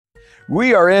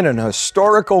We are in an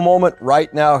historical moment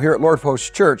right now here at Lord of Hosts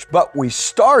Church, but we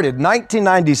started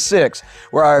 1996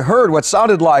 where I heard what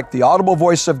sounded like the audible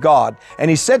voice of God, and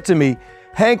He said to me,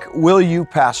 "Hank, will you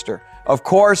pastor?" Of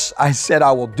course, I said,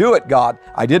 "I will do it, God."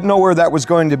 I didn't know where that was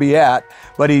going to be at,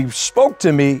 but He spoke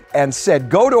to me and said,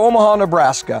 "Go to Omaha,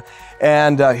 Nebraska."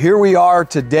 And here we are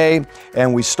today,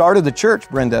 and we started the church,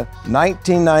 Brenda,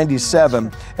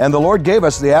 1997, and the Lord gave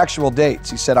us the actual dates.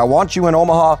 He said, "I want you in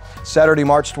Omaha, Saturday,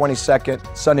 March 22nd,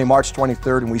 Sunday, March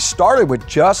 23rd, and we started with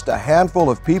just a handful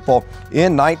of people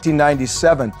in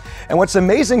 1997. And what's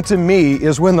amazing to me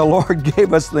is when the Lord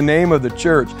gave us the name of the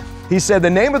church, He said, the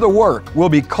name of the work will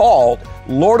be called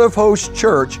Lord of Hosts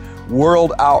Church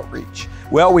World Outreach.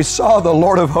 Well, we saw the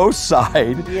Lord of Hosts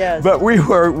side, yes, but we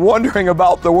were wondering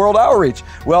about the World Outreach.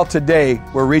 Well, today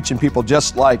we're reaching people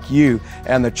just like you,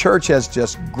 and the church has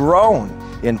just grown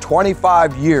in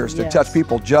 25 years to yes, touch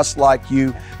people just like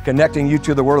you, connecting you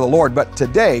to the Word of the Lord. But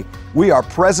today we are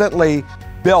presently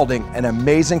building an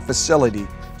amazing facility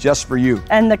just for you.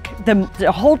 And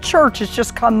the whole church has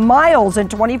just come miles in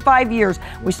 25 years.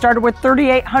 We started with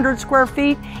 3,800 square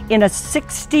feet in a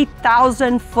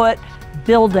 60,000 foot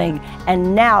building,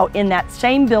 and now in that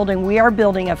same building we are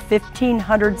building a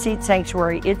 1,500 seat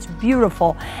sanctuary. It's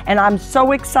beautiful, and I'm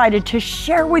so excited to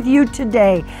share with you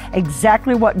today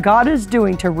exactly what God is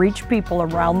doing to reach people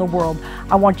around the world.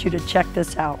 I want you to check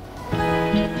this out.